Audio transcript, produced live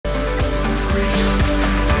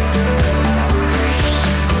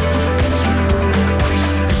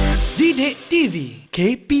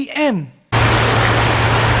KPM.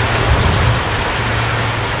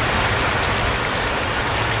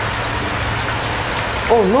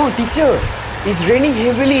 Oh no, teacher! It's raining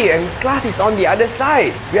heavily and class is on the other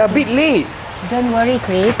side. We are a bit late. Don't worry,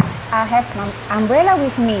 Chris. I have my umbrella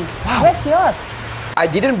with me. Wow. Where's yours? I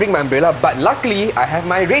didn't bring my umbrella, but luckily I have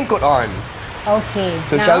my raincoat on. Okay.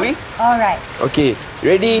 So now, shall we? All right. Okay,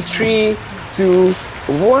 ready? 3, 2,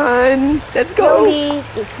 1. Let's go. Slowly.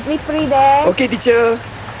 It's slippery there. Okay, teacher.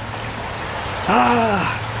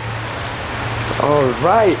 All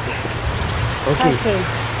right. Okay.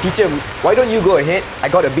 Teacher, why don't you go ahead? I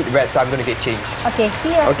got a bit wet, so I'm going to get changed. Okay, see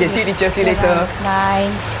you. Okay, see you, teacher. See you later. Bye.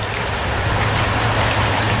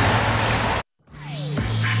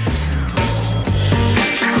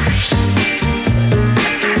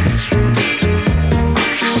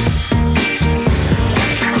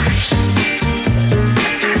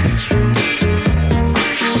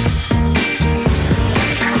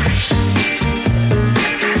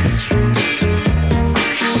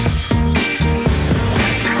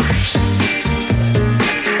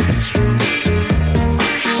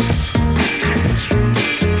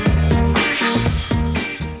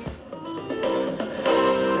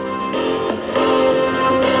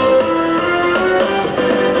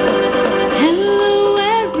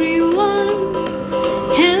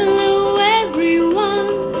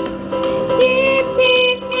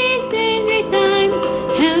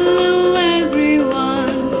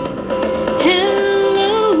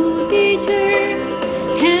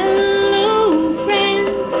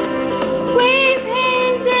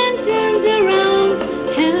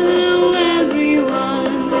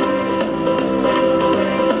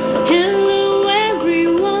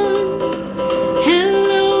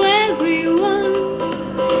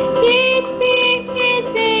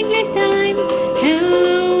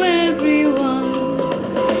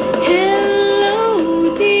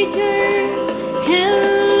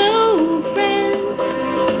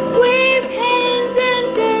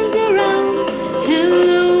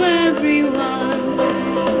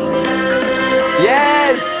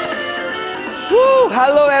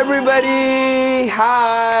 Hello everybody!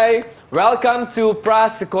 Hi! Welcome to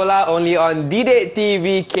Prasekolah only on Didik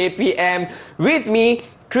TV KPM with me,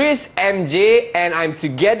 Chris MJ, and I'm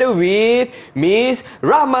together with Miss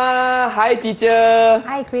Rahmah. Hi teacher!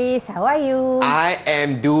 Hi Chris, how are you? I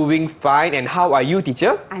am doing fine, and how are you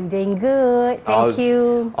teacher? I'm doing good, thank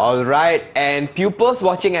you. Alright, and pupils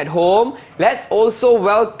watching at home, let's also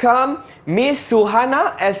welcome Miss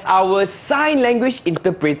Suhana as our sign language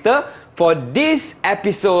interpreter for this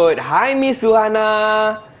episode. Hi Miss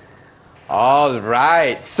Suhana.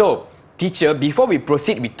 Alright, so teacher, before we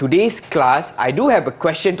proceed with today's class, I do have a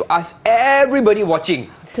question to ask everybody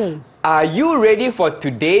watching. Okay. Are you ready for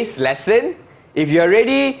today's lesson? If you're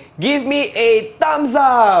ready, give me a thumbs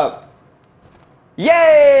up.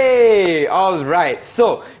 Yay! Alright,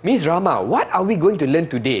 so Miss Rahmah, what are we going to learn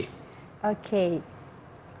today? Okay.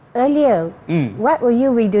 Earlier, what were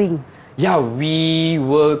you doing? Yeah, we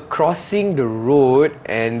were crossing the road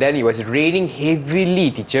and then it was raining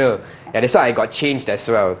heavily, teacher. Yeah, that's why I got changed as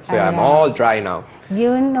well. So I'm all dry now.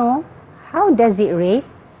 You know, how does it rain?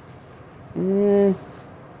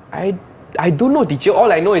 I don't know, teacher.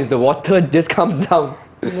 All I know is the water just comes down.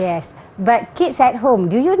 Yes, but kids at home,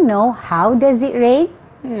 do you know how does it rain?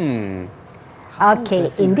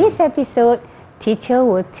 Okay, in this episode, teacher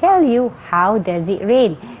will tell you how does it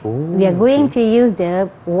rain. We are going to use the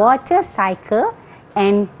water cycle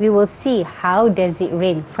and we will see how does it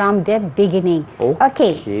rain from the beginning.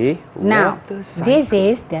 Okay. Now, this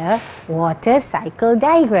is the water cycle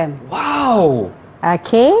diagram. Wow!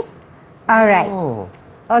 Okay? Alright.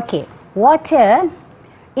 Okay. Water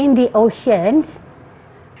in the oceans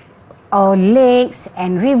or lakes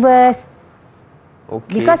and rivers.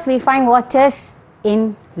 Okay. Because we find waters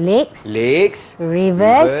in lakes,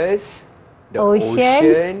 rivers, the oceans.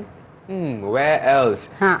 ocean. Where else?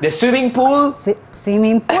 The swimming pool.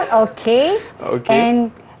 Swimming pool, okay. Okay.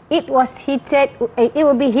 And it was heated. It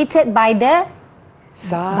will be heated by the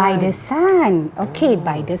sun. By the sun. Okay,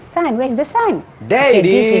 by the sun. Where's the sun? There it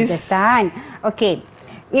is. This is the sun. Okay.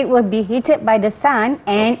 It will be heated by the sun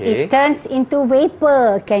and it turns into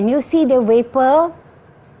vapor. Can you see the vapor?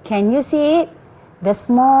 Can you see it? The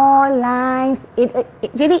small lines, it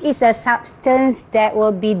actually is a substance that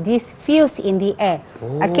will be diffused in the air.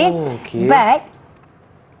 Okay? But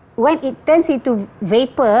when it turns into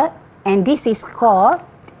vapor, and this is called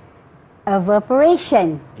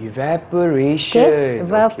evaporation. Evaporation. Okay?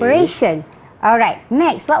 Evaporation. Alright,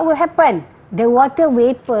 next, what will happen? The water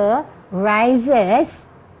vapor rises.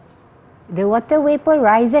 The water vapor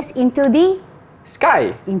rises into the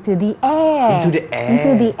sky. Into the air. Into the air.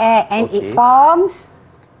 Into the air. And Okay. it forms...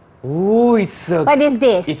 Oh, it's a... What is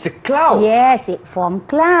this? It's a cloud. Yes, it forms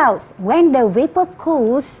clouds. When the vapor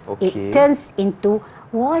cools, Okay. it turns into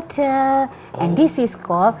water. And this is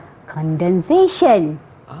called condensation.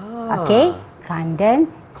 Okay?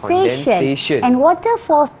 Condensation. And water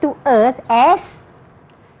falls to earth as...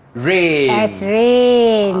 Rain. As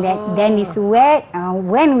rain. Then it's wet.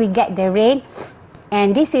 When we get the rain.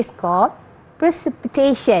 And this is called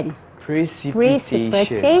precipitation.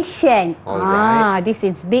 Precipitation. Alright. This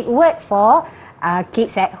is big word for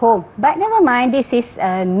kids at home. But never mind, this is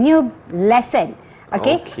a new lesson.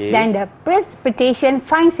 Okay? Then the precipitation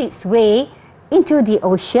finds its way into the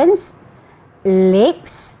oceans,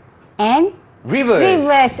 lakes, and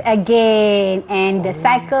rivers again. And the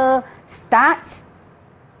cycle starts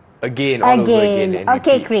again. All over again. And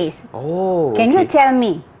Okay, repeats. Chris. Oh, Can you tell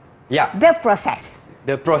me the process?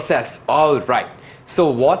 The process. All right. So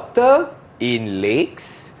water in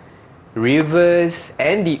lakes, rivers,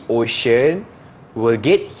 and the ocean will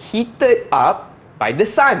get heated up by the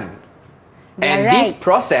sun. And this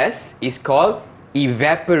process is called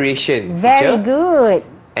evaporation. Very good.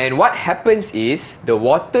 And what happens is the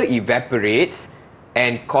water evaporates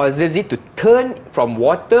and causes it to turn from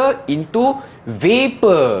water into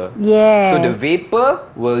vapor. Yes. So the vapor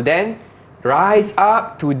will then rise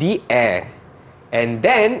up to the air. And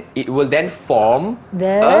then it will then form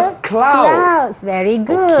a cloud. Clouds. Very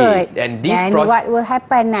good. Okay. And this what will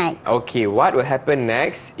happen next? Okay, what will happen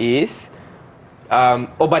next is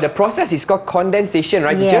but the process is called condensation,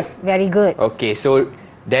 right, teacher? Yes, very good. Okay, so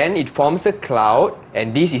then it forms a cloud,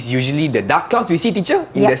 and this is usually the dark clouds we see, teacher,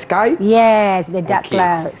 in the sky. Yes, the dark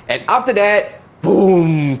clouds. And after that,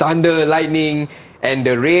 boom, thunder, lightning, and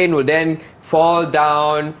the rain will then fall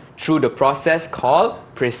down through the process called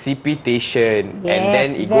precipitation. Yes, and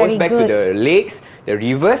then it goes back to the lakes, the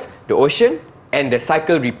rivers, the ocean, and the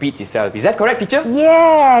cycle repeats itself. Is that correct, teacher?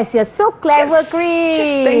 Yes, you're so clever, Chris.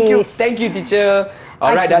 Just thank you, teacher.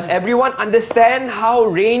 All right, does everyone understand how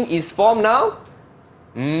rain is formed now?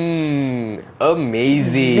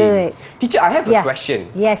 Amazing. Good. Teacher, I have a question.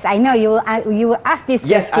 Yes, I know you will ask this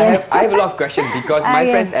Yes, question. I have a lot of questions because my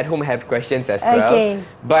friends at home have questions as well.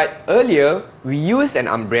 But earlier, we used an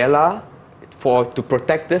umbrella to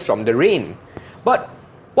protect us from the rain. But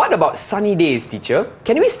what about sunny days, teacher?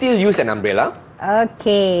 Can we still use an umbrella?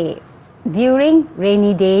 Okay. During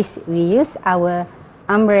rainy days, we use our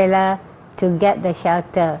umbrella to get the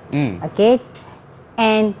shelter. Okay.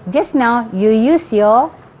 And just now, you use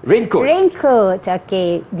your raincoat.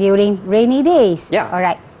 Okay. During rainy days. Yeah. All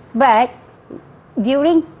right. But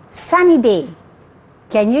during sunny day,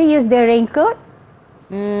 can you use the raincoat?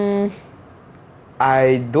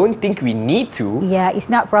 I don't think we need to. Yeah, it's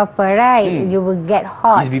not proper, right? You will get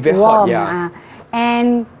hot, It's very warm. hot,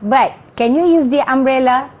 yeah. But can you use the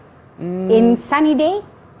umbrella in sunny day?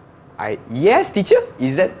 Yes, teacher.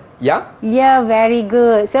 Is that Yeah, very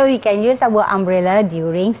good. So we can use our umbrella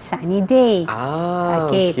during sunny day.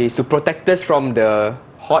 Okay. To protect us from the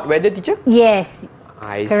hot weather, teacher? Yes.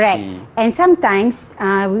 Correct. See. And sometimes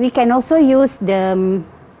we can also use you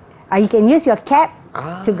can use your cap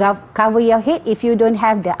to cover your head if you don't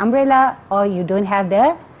have the umbrella or you don't have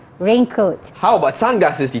the raincoat. How about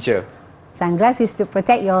sunglasses, teacher? Sunglasses to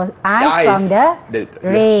protect your eyes from the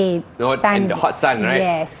rain. And the hot sun, right?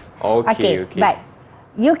 Yes. Okay. But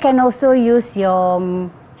you can also use your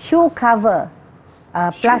shoe cover,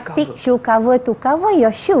 plastic shoe cover to cover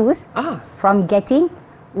your shoes from getting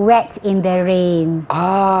wet in the rain.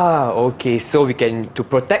 Okay. So to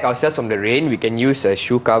protect ourselves from the rain, we can use a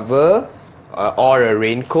shoe cover or a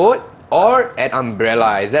raincoat or an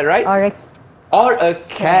umbrella. Is that right? Or a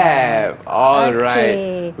cap. All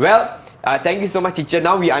right. Well, thank you so much, teacher.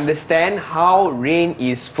 Now we understand how rain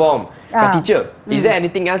is formed. But teacher, is there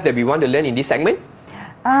anything else that we want to learn in this segment?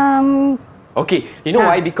 Okay, you know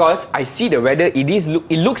why? Because I see the weather.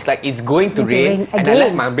 It looks like it's going to rain, and I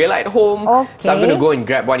left my umbrella at home. So I'm going to go and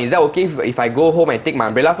grab one. Is that okay if I go home and take my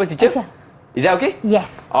umbrella first, teacher? Is that okay?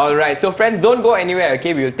 Yes. All right. So friends, don't go anywhere.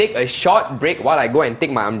 Okay, we will take a short break while I go and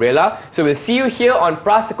take my umbrella. So we'll see you here on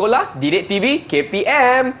Prasekolah, Didik TV,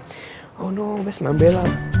 KPM. Oh no, where's my umbrella?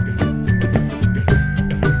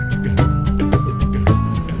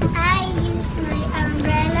 I use my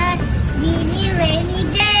umbrella during rainy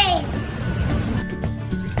days.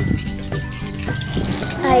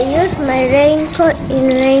 I use my raincoat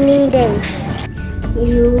in rainy days.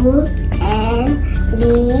 U-M-B-R-E-L-L-A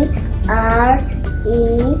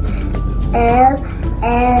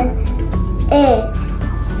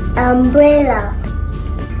Umbrella.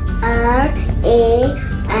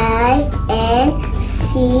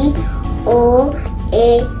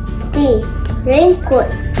 Raincoat.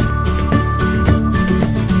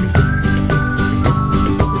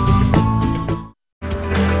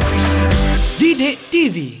 Didik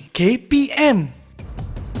TV KPM.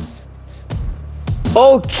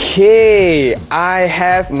 Okay, I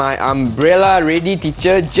have my umbrella ready,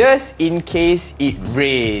 teacher, just in case it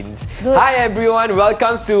rains. Good. Hi everyone,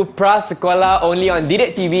 welcome to Prasekolah only on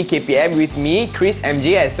Didik TV KPM with me, Chris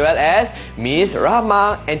MJ, as well as Miss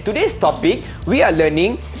Rahmah. And today's topic, we are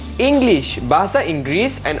learning English, Bahasa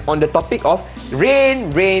Inggeris, and on the topic of rain,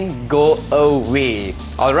 rain, go away.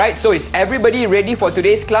 Alright, so is everybody ready for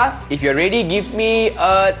today's class? If you're ready, give me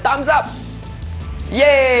a thumbs up.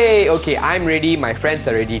 Yay! Okay, I'm ready, my friends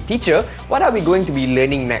are ready. Teacher, what are we going to be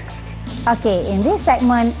learning next? Okay, in this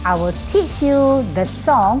segment, I will teach you the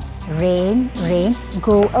song Rain, Rain,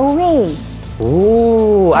 Go Away.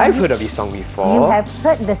 Oh, I've heard of this song before. You have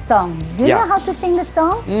heard the song. Do you Yeah. know how to sing the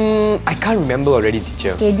song? I can't remember already,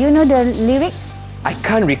 teacher. Okay, do you know the lyrics? I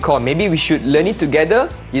can't recall. Maybe we should learn it together.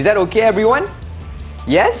 Is that okay, everyone?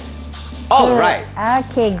 Yes? Alright.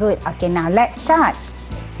 Okay, good. Okay, now let's start.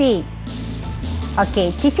 See.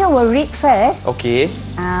 Okay, teacher will read first. Okay.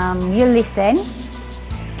 You listen.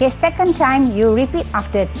 Okay, second time you repeat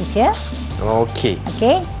after teacher. Okay.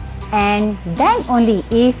 Okay, and then only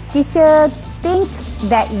if teacher think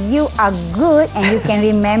that you are good and you can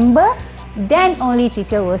remember, then only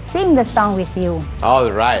teacher will sing the song with you.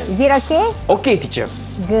 Alright. Is it okay? Okay, teacher.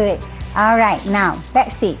 Good. Alright, now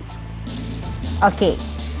let's see. Okay.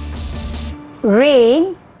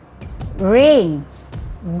 Rain, rain,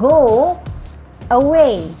 go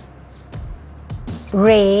away.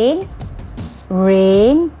 Rain,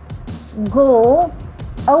 rain, go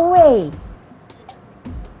away.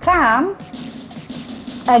 Come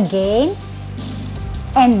again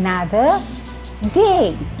another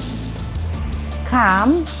day.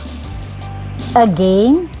 Come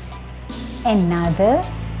again another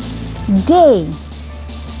day.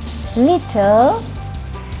 Little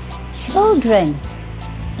children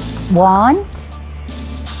want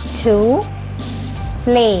to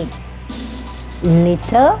play.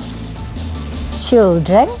 Little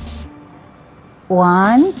children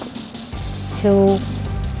want to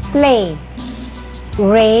play.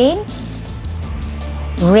 Rain,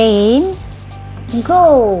 rain,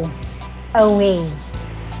 go away.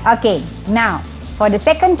 Okay, now for the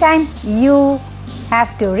second time, you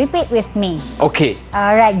have to repeat with me. Okay.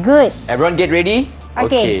 Alright, good. Everyone get ready?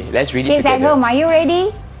 Okay. Let's read it Kids at together. home, are you ready?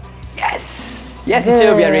 Yes! Yes,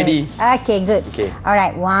 teacher, we are ready. Okay, good. Okay.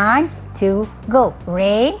 Alright, 1, 2, go.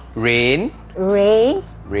 Rain, Rain, rain,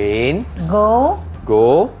 rain, go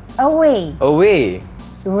go away. away.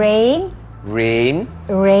 Rain, Rain,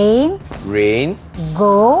 rain, rain,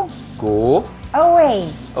 go go away.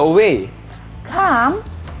 away. Come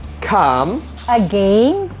Come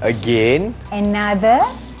again again another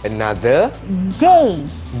another day.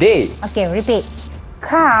 day. Okay, repeat.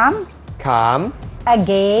 Come Come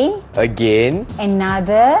again again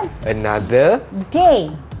another another day.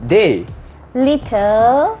 day.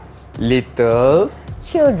 Little Little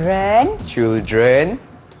children children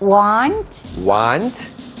want want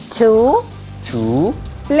to to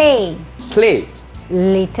play. play.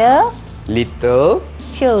 Little Little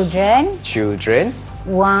children children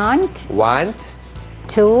want want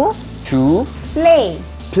to to play.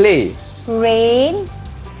 play. Rain,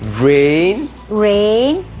 Rain,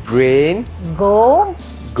 rain, rain, go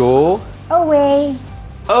go away.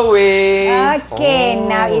 away. Okay,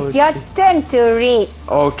 now it's Oh, your turn to read.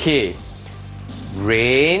 Okay.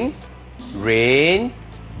 Rain, rain,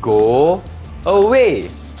 go away.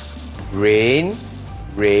 Rain,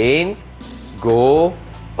 rain, go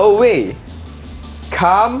away.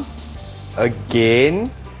 Come again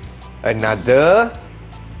another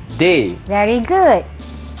day. Very good.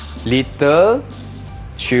 Little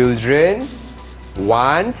children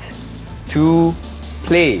want to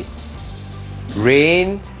play.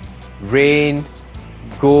 Rain, rain,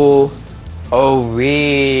 go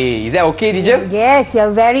away. Is that okay, teacher? Yes,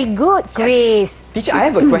 you're very good, Chris. Teacher, I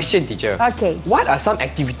have a question, teacher. Okay. What are some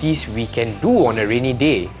activities we can do on a rainy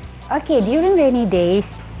day? Okay, during rainy days,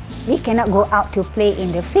 we cannot go out to play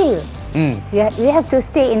in the field. We have to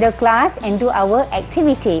stay in the class and do our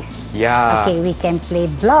activities. Yeah. Okay, we can play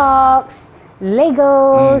blocks,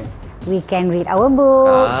 Legos, we can read our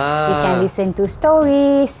books, we can listen to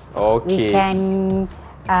stories, we Okay. can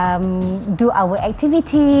do our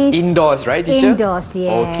activities. Indoors, right, teacher? Indoors,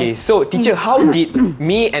 yes. Okay, so teacher, how did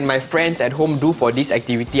me and my friends at home do for this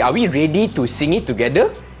activity? Are we ready to sing it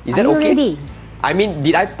together? Is that Are you okay? ready? I mean,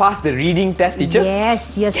 did I pass the reading test, teacher?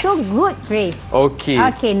 Yes, you're so good, Chris. Okay.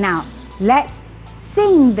 Okay, now let's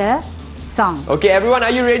sing the song. Okay, everyone,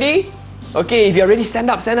 are you ready? Okay, if you're ready, stand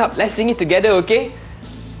up, stand up. Let's sing it together, okay?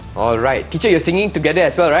 Alright, teacher, you're singing together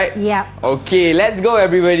as well, right? Yeah. Okay, let's go,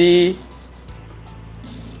 everybody.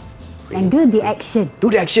 And do the action. Do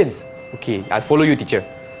the actions. Okay, I'll follow you, teacher.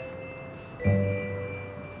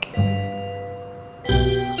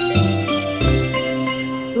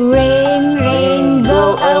 Rain, rain,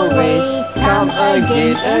 go away, come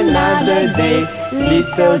again another day.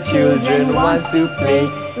 Little children want to play.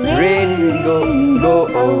 Rain, go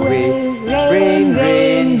away. Rain,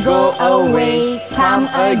 rain, go away. Come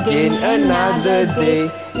again another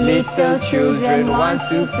day. Little children want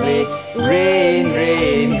to play. Rain,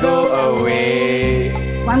 rain, go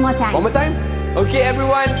away. One more time. One more time? Okay,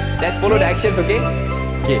 everyone, let's follow the actions, okay?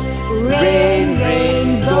 Okay. Rain,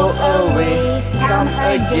 rain, go away. Come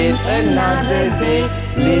again another day.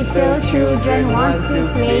 Little children want to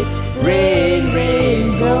play. Rain,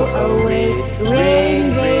 rain, go away.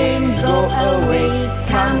 Rain, rain, go away.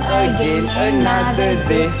 Come again another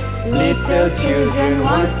day. Little children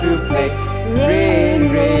want to play.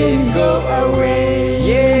 Rain, rain, go away.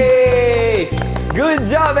 Yay! Good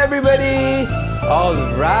job, everybody!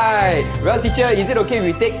 Alright. Well, teacher, is it okay if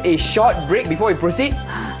we take a short break before we proceed?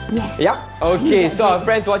 Yes. Yep. Okay, so our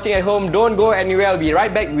friends watching at home, don't go anywhere. I'll be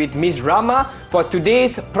right back with Miss Rahmah for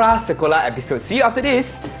today's Prasekolah episode. See you after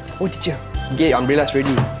this. Oh, teacher, get your umbrellas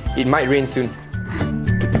ready. It might rain soon.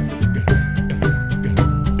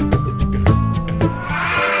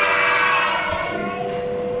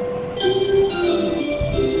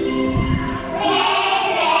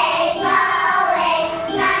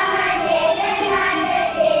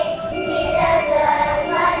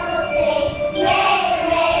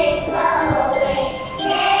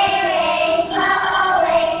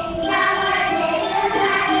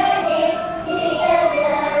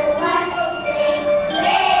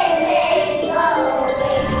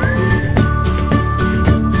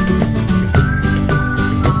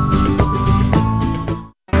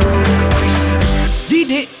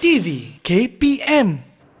 TV KPM.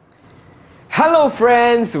 Hello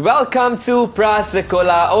friends, welcome to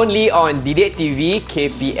Prasekolah only on Didik TV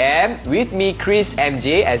KPM with me Chris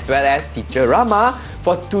MJ as well as teacher Rahmah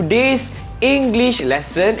for today's English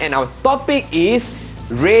lesson, and our topic is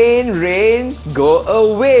Rain, Rain, Go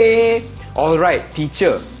Away. Alright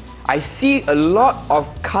teacher, I see a lot of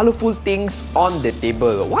colourful things on the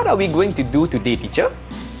table. What are we going to do today, teacher?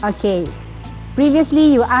 Okay. Previously,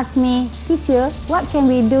 you asked me, teacher, what can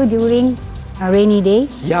we do during a rainy day?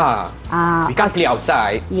 Yeah, we can't play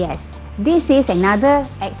outside. Yes. This is another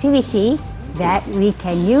activity that we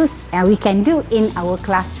can use and we can do in our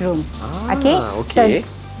classroom. Okay. So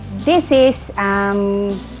this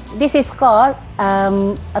is called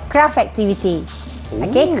a craft activity.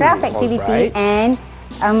 Okay, craft activity, right.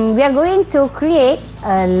 And we are going to create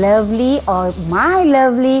a lovely or my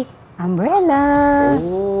lovely umbrella.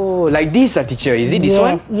 Oh, like this, teacher. Is it this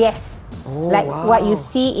one? Yes. Oh, Like wow. what you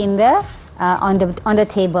see in the on the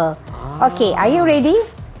table. Okay, are you ready?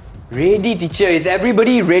 Ready, teacher. Is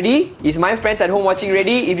everybody ready? Is my friends at home watching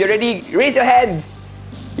ready? If you're ready, raise your hands.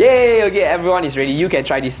 Yay! Okay, everyone is ready. You can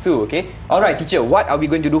try this too, okay? Alright, teacher, what are we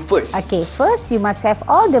going to do first? Okay, first you must have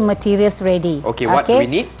all the materials ready. Okay, what do we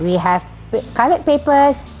need? We have coloured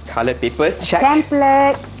papers, Coloured papers, check.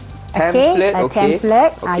 template. Template, a okay.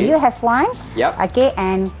 template. Okay. You have one. Yep. Okay,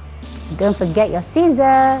 and don't forget your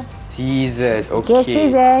scissors. Scissors, Okay,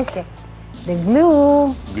 scissors. The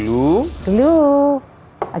glue. Glue.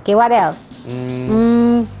 Okay, what else?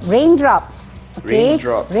 Raindrops. Okay.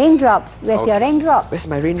 Raindrops. Where's your raindrops? Where's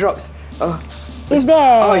my raindrops? Is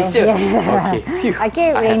there? Oh, it's here. Yeah. Okay. Phew.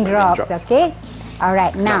 Okay, I have my raindrops. Okay. All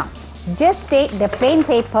right. Now, just take the plain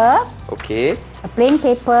paper. Okay. A plain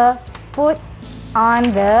paper. Put on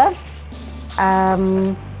the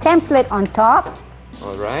template on top.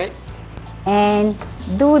 Alright. And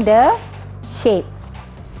do the shape,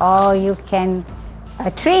 or you can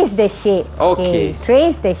trace the shape. Okay.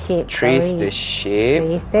 Trace the shape. Trace the shape.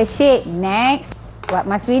 Trace the shape. Next, what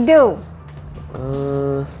must we do?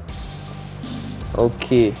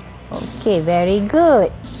 Okay. Okay, very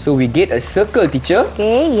good. So we get a circle, teacher.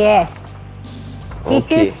 Okay, yes. Okay.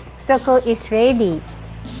 Teacher's circle is ready.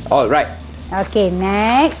 Alright. Okay,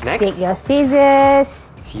 next, Next. take your scissors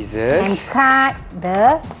Scissors. and cut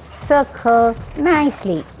the circle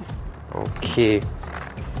nicely. Okay.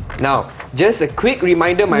 Now, just a quick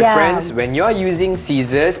reminder, my friends, when you're using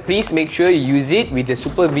scissors, please make sure you use it with the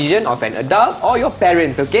supervision of an adult or your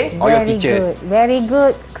parents, okay? Or your teachers. Very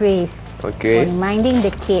good, Chris. Okay. For reminding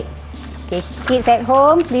the kids. Okay, kids at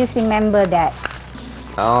home, please remember that.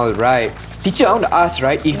 Alright. Teacher, I want to ask,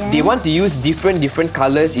 right, if they want to use different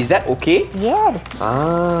colours, is that okay? Yes.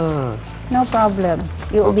 No problem.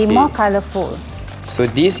 It will be Okay. more colourful. So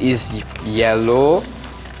this is yellow.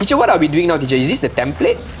 Teacher, what are we doing now, teacher? Is this the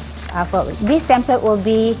template? This template will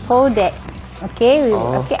be folded. Okay.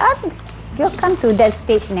 Okay. You'll come to that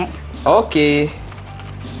stage next. Okay.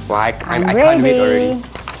 Well, I I'm can't wait ready. already.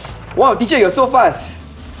 Wow, teacher, you're so fast.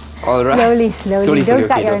 All right. Slowly. Don't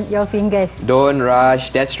cut okay, your fingers. Don't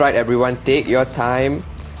rush. That's right, everyone. Take your time.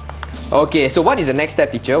 Okay, so what is the next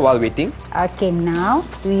step, teacher, while waiting? Okay, now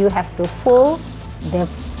you have to fold the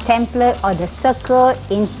template or the circle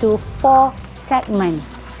into 4 segments.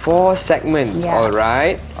 4 segments. Yeah. All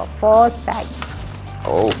right. Or 4 sides.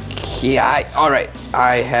 Okay. All right.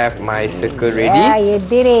 I have my circle ready. Yeah, you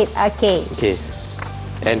did it. Okay. Okay.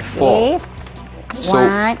 And 4. Okay. So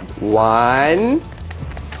 1.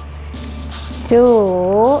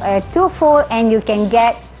 2 fold and you can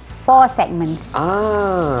get 4 segments.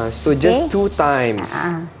 So just Okay. 2 times.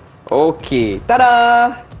 Okay.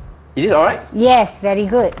 Ta-da! Is this alright? Yes, very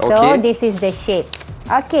good. So Okay. this is the shape.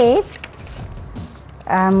 Okay.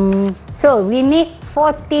 So we need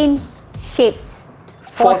 14 shapes.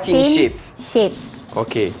 14 shapes. Shapes.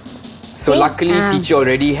 Okay. So Okay. luckily, teacher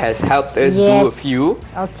already has helped us do a Yes. few.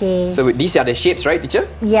 Okay. So these are the shapes, right, teacher?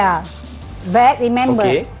 Yeah. But remember,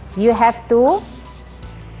 Okay. you have to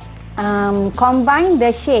combine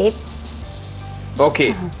the shapes.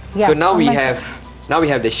 Okay. Yeah, So now we combine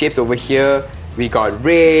have the shapes over here. We got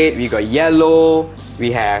red, we got yellow,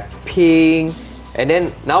 we have pink, and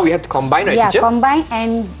then now we have to combine, right, Yeah, teacher? combine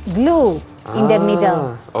and glue in the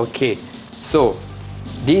middle. Okay. So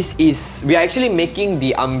this is, we are actually making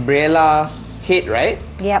the umbrella head, right?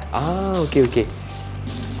 Yep. Okay.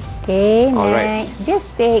 Okay, Alright. next. Just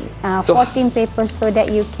take So- 14 papers so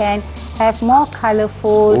that you can have more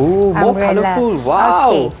colourful Oh, more umbrella. colourful.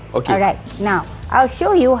 Wow. Okay. Alright. Now, I'll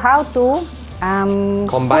show you how to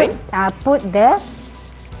Combine? put the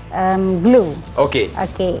glue. Okay.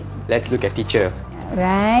 Okay. Let's look at teacher.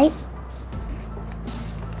 Right.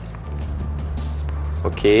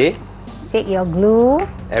 Okay. Take your glue.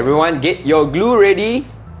 Everyone, get your glue ready.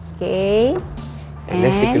 Okay. And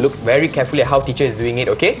let's take a look very carefully at how teacher is doing it,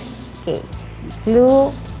 okay? Okay.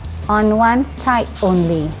 Glue on one side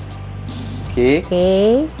only. Okay.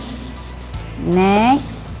 Okay.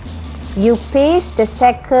 Next, you paste the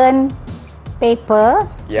second paper.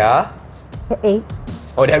 Yeah.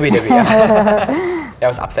 Oh, that way. That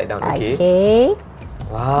was upside down, okay. Okay.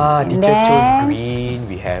 Wow, And teacher chose then- green.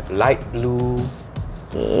 We have light blue.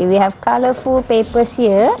 Okay, we have colourful papers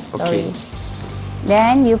here. Okay. Sorry.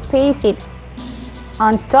 Then you paste it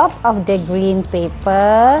on top of the green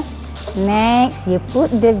paper. Next, you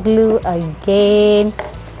put the glue again.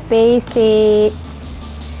 Paste it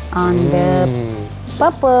on the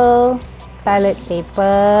purple coloured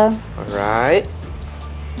paper. Alright.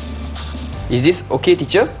 Is this okay,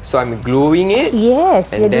 teacher? So I'm gluing it.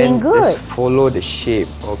 Yes, And you're then doing good. just follow the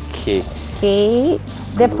shape. Okay. Okay,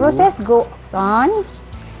 the process goes on.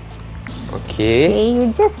 Okay. Okay,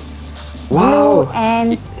 you just Wow. glue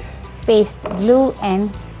and paste, glue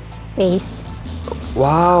and paste.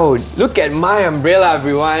 Wow. Look at my umbrella,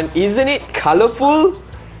 everyone. Isn't it colorful?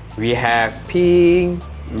 We have pink,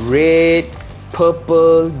 red,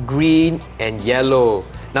 purple, green, and yellow.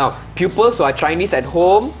 Now, pupils who are trying this at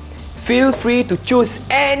home, feel free to choose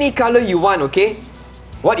any color you want, okay?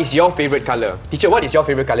 What is your favorite color? Teacher, what is your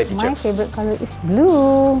favorite color, teacher? My favorite color is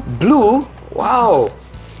blue. Blue? Wow.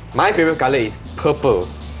 My favorite color is purple.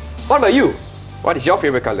 What about you? What is your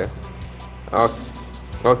favorite color?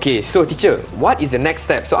 Okay, so teacher, what is the next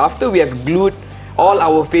step? So after we have glued all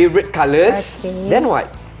our favorite colors, Okay. then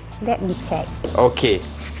what? Let me check. Okay.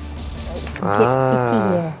 It's a bit sticky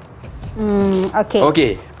here. Okay.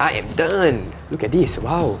 Okay, I am done. Look at this.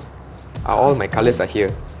 Wow. All my colors are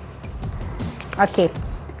here. Okay.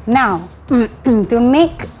 Now, to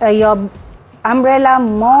make your umbrella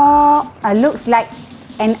more looks like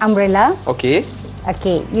an umbrella. Okay.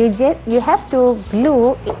 Okay, you have to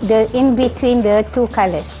glue the in between the two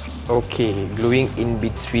colors. Okay, gluing in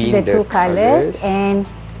between The two colors and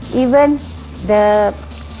even the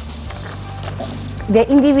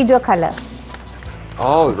individual color.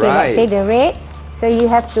 All Okay, let's say right. the red. So you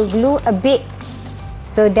have to glue a bit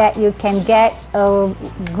so that you can get a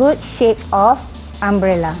good shape of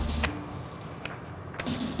umbrella.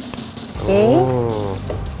 Okay. Oh.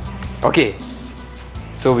 Okay.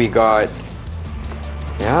 So we got.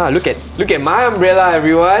 Yeah, look at my umbrella,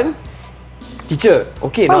 everyone. Teacher,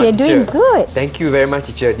 okay, Oh, now you're teacher. doing good. Thank you very much,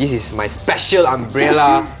 teacher. This is my special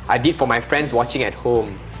umbrella I did for my friends watching at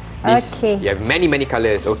home. This, Okay. You have many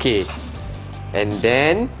colors. Okay. And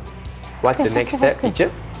then, what's the next step,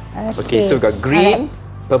 teacher? Okay, so we got green,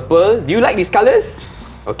 purple. Do you like these colors?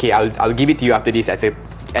 Okay, I'll give it to you after this as a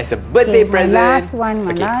birthday present.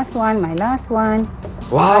 My last one.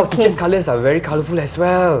 Wow, Okay. teacher's colours are very colourful as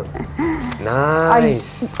well.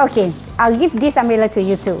 Nice. Okay, I'll give this umbrella to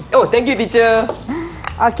you too. Oh, thank you, teacher.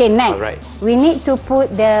 Okay, next. Alright. We need to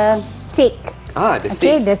put the stick. The Okay,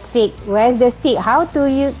 stick. the stick. Where's the stick? How do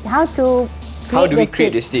we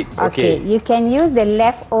create the stick? Okay, you can use the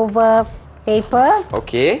leftover paper,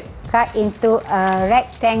 Okay. cut into a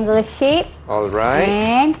rectangle shape, Alright.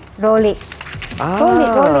 and roll it.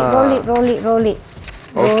 Roll it.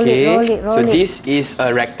 Okay. So this is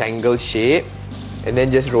a rectangle shape, and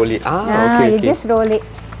then just roll it. Okay. You just roll it.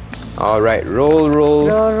 Alright, roll.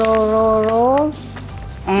 Roll.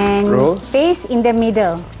 And Roll. paste in the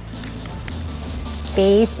middle.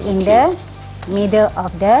 Paste in the middle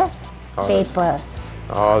of the paper.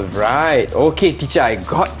 Alright. Okay, teacher, I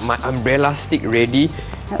got my umbrella stick ready.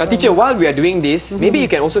 Now, teacher, while we are doing this, maybe you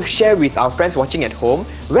can also share with our friends watching at home,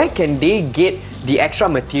 where can they get the extra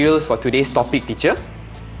materials for today's topic, teacher?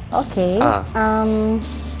 Okay.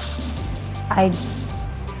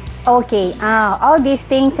 All these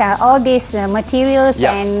things, all these materials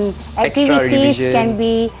and Extra activities revision. can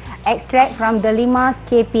be extract from the 5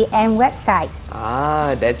 KPM websites.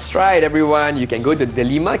 That's right, everyone. You can go to the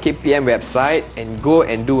 5 KPM website and go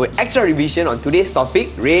and do an extra revision on today's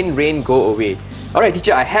topic, Rain, Go Away. Alright,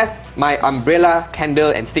 teacher, I have my umbrella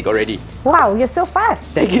handle and stick already. Wow, you're so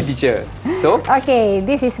fast. Thank you, teacher. So? Okay,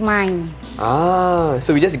 this is mine.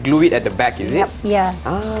 So we just glue it at the back, is it? Yeah.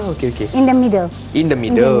 Okay. In the middle. In the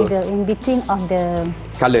middle. In between of the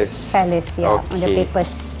Colours. on the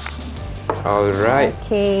papers. Alright.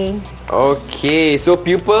 Okay. So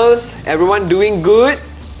pupils, everyone doing good?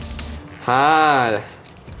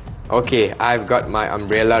 Okay, I've got my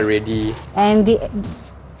umbrella ready. And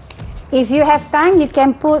if you have time, you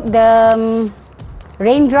can put the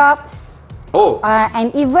raindrops.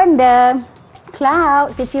 And even the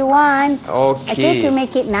clouds if you want. Okay. To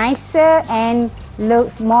make it nicer and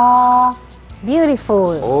looks more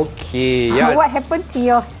beautiful. Okay, yeah. What happened to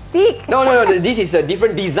your stick? No. This is a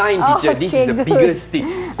different design, teacher. This is a good. bigger stick.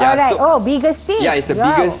 Alright. Bigger stick. Yeah, it's a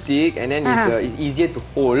bigger stick, and then it's easier to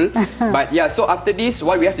hold. But yeah, so after this,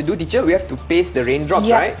 what we have to do, teacher? We have to paste the raindrops,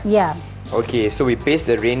 right? Yeah. Okay, so we paste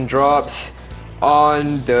the raindrops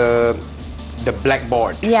on the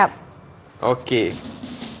blackboard. Yep. Okay.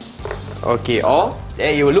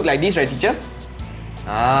 It will look like this, right, teacher?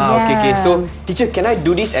 Okay. So, teacher, can I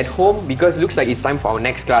do this at home? Because it looks like it's time for our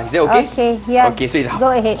next class. Is that okay? Okay, yeah. Okay, so it's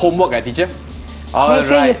Go ahead. homework, teacher? Make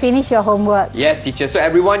sure you finish your homework. Yes, teacher. So,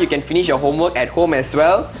 everyone, you can finish your homework at home as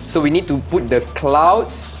well. So, we need to put the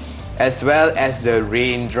clouds as well as the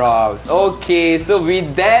raindrops. Okay, so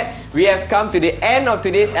with that, we have come to the end of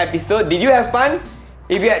today's episode. Did you have fun?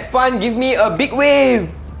 If you had fun, give me a big wave.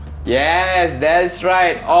 Yes, that's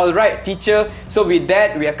right. Alright, teacher. So with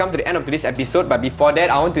that, we have come to the end of today's episode. But before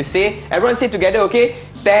that, I want to say, everyone say together, okay?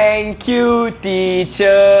 Thank you,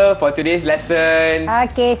 teacher, for today's lesson.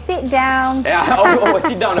 Okay, sit down.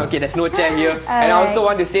 Sit down. Okay, there's no chair here. And I also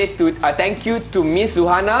want to say thank you to Miss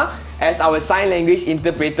Suhana as our sign language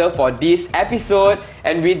interpreter for this episode.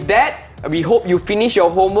 And with that, we hope you finish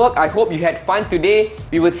your homework. I hope you had fun today.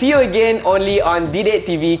 We will see you again only on D-Date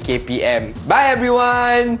TV KPM. Bye,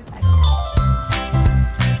 everyone.